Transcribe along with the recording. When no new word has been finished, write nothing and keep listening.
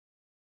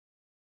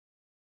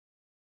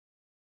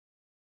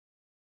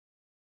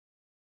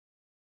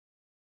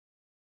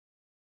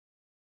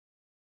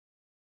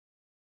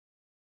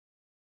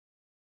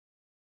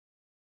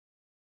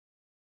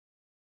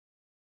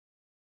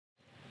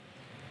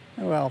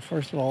Well,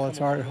 first of all, it's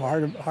hard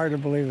to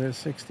believe that it's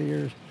 60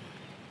 years,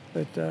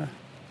 but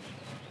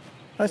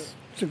it's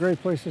a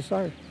great place to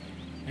start.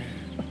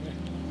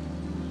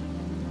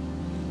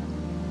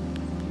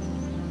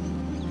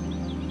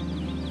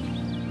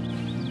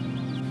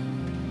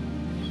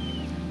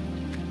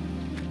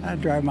 I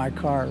drive my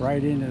car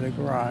right into the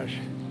garage,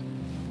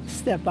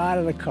 step out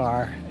of the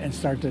car, and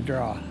start to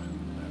draw.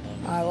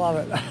 I love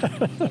it.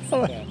 It's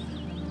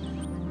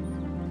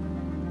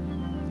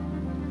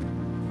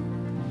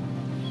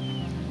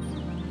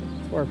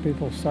where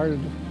people started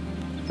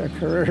their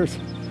careers.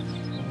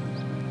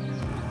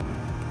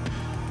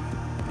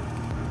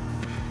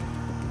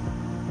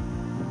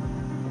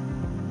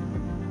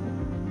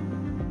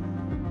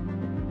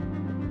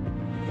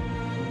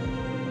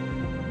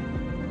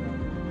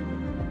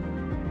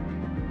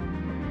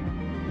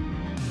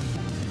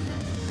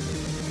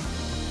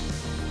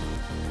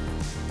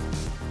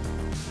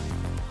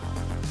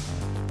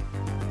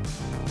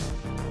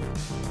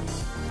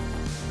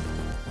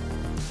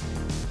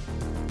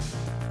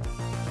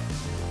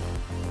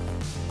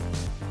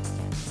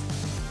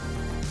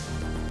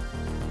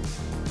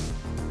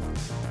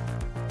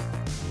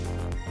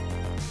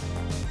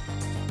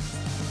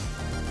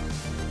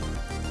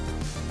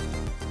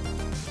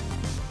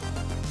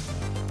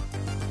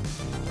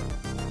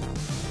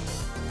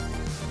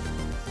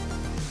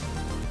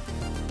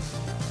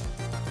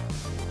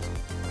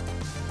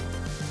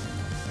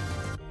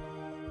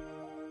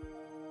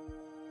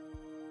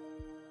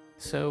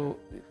 So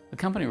the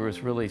company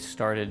was really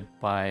started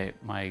by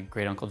my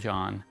great uncle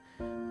John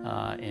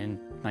in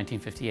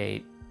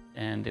 1958,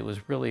 and it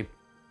was really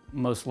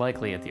most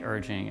likely at the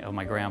urging of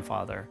my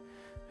grandfather,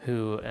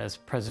 who, as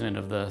president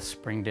of the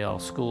Springdale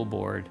School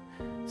Board,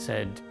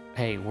 said,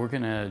 "Hey, we're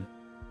going to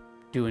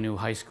do a new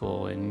high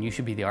school, and you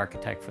should be the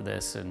architect for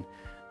this, and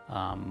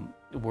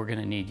we're going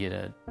to need you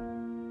to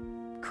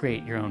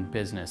create your own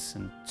business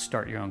and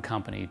start your own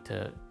company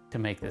to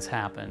make this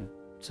happen.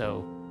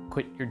 So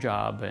quit your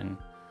job and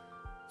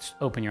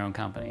open your own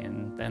company."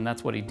 And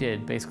that's what he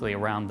did, basically,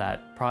 around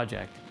that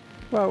project.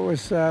 Well, it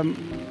was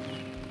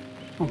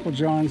Uncle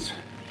John's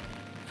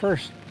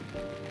first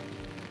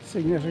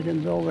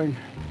significant building.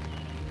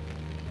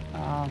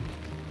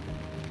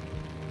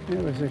 It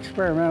was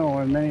experimental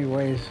in many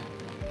ways.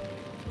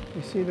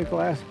 You see the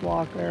glass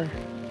block there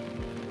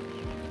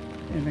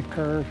in the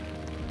curve?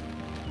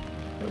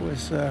 It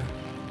was a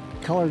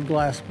colored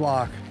glass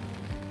block,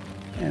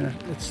 and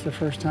it's the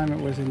first time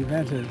it was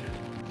invented.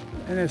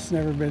 And it's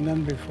never been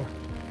done before.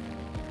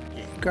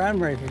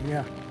 Groundbreaking,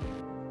 yeah.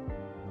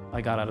 I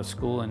got out of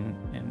school in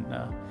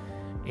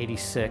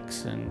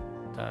 '86 and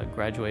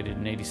graduated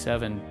in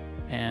 '87.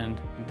 And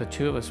the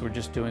two of us were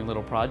just doing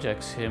little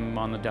projects, him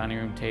on the dining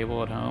room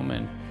table at home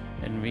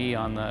and me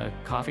on the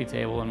coffee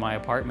table in my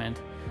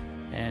apartment.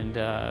 And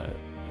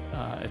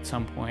at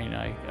some point,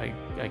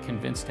 I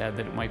convinced Dad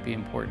that it might be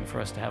important for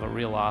us to have a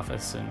real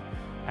office and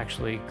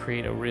actually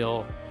create a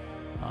real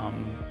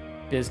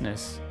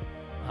business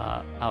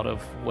out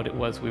of what it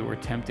was we were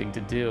attempting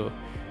to do.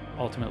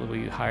 Ultimately,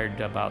 we hired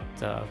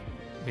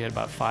we had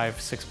about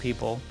 5-6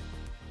 people,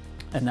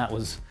 and that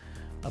was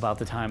about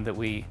the time that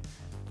we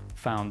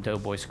found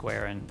Doughboy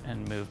Square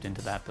and moved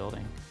into that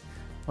building.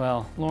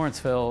 Well,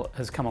 Lawrenceville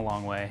has come a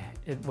long way.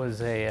 It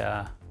was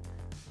a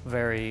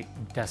very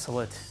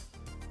desolate,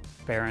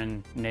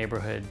 barren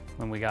neighborhood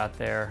when we got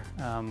there.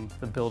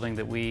 The building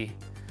that we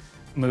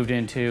moved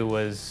into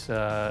was,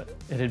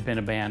 it had been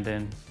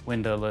abandoned,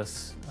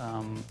 windowless,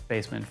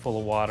 basement full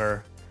of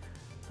water.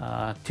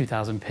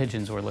 2,000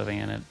 pigeons were living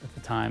in it at the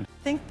time.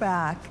 Think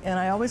back, and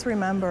I always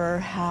remember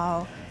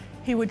how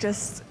he would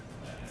just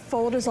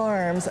fold his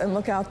arms and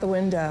look out the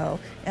window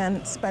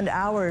and spend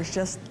hours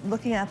just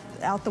looking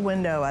out the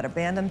window at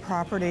abandoned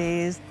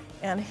properties.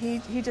 And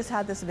he just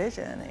had this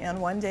vision. And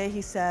one day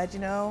he said, you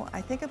know,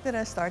 I think I'm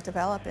gonna start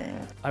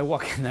developing. I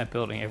walk in that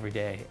building every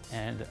day,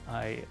 and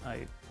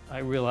I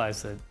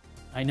realize that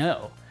I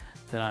know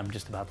that I'm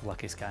just about the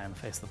luckiest guy on the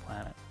face of the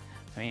planet.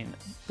 I mean,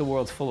 the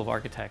world's full of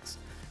architects,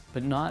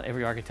 but not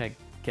every architect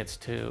gets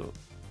to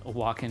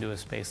walk into a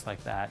space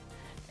like that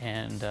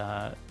and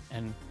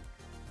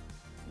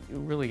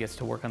really gets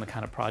to work on the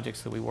kind of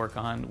projects that we work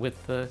on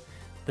with the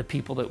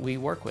people that we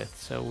work with.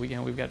 So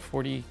we've got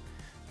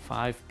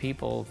 45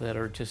 people that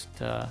are just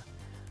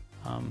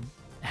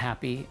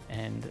happy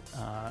and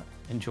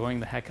enjoying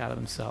the heck out of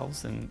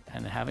themselves and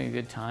having a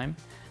good time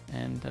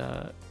and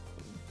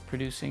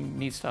producing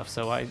neat stuff.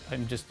 So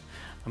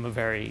I'm a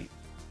very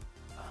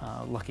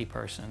lucky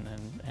person,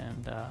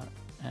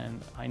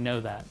 and I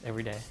know that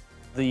every day.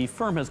 The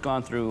firm has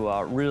gone through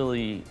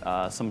really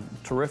some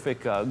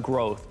terrific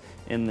growth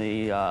in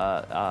the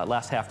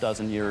last half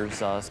dozen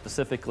years,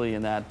 specifically,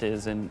 and that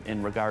is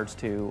in regards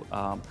to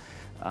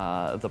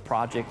the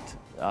project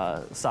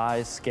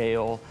size,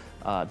 scale,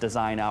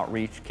 design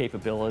outreach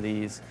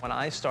capabilities. When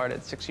I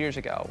started 6 years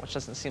ago, which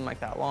doesn't seem like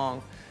that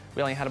long,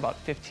 we only had about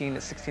 15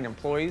 to 16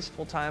 employees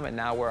full-time, and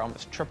now we're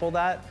almost triple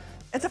that.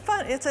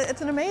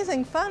 It's an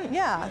amazing fun,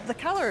 yeah. The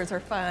colors are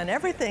fun,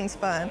 everything's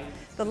fun.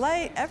 The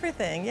light,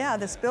 everything, yeah,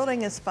 this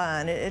building is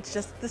fun.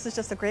 This is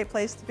just a great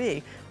place to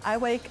be. I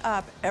wake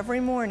up every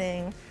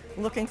morning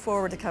looking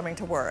forward to coming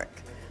to work.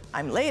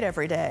 I'm late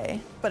every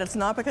day, but it's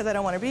not because I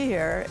don't want to be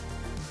here.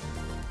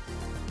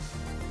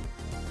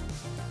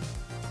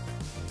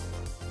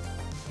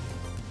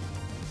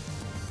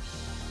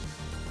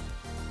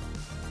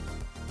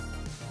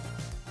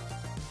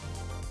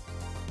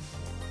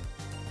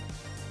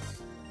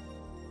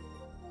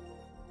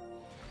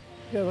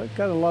 You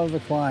gotta love the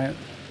client,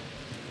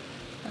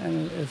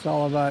 and it's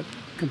all about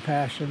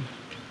compassion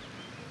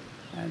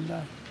and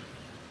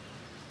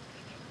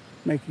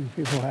making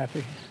people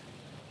happy.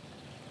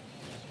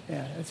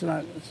 Yeah, it's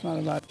not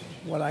about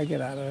what I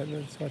get out of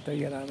it, it's what they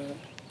get out of it.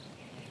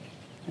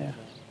 Yeah,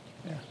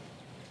 yeah.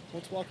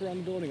 Let's walk around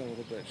the building a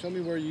little bit. Show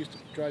me where you used to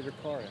drive your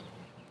car in.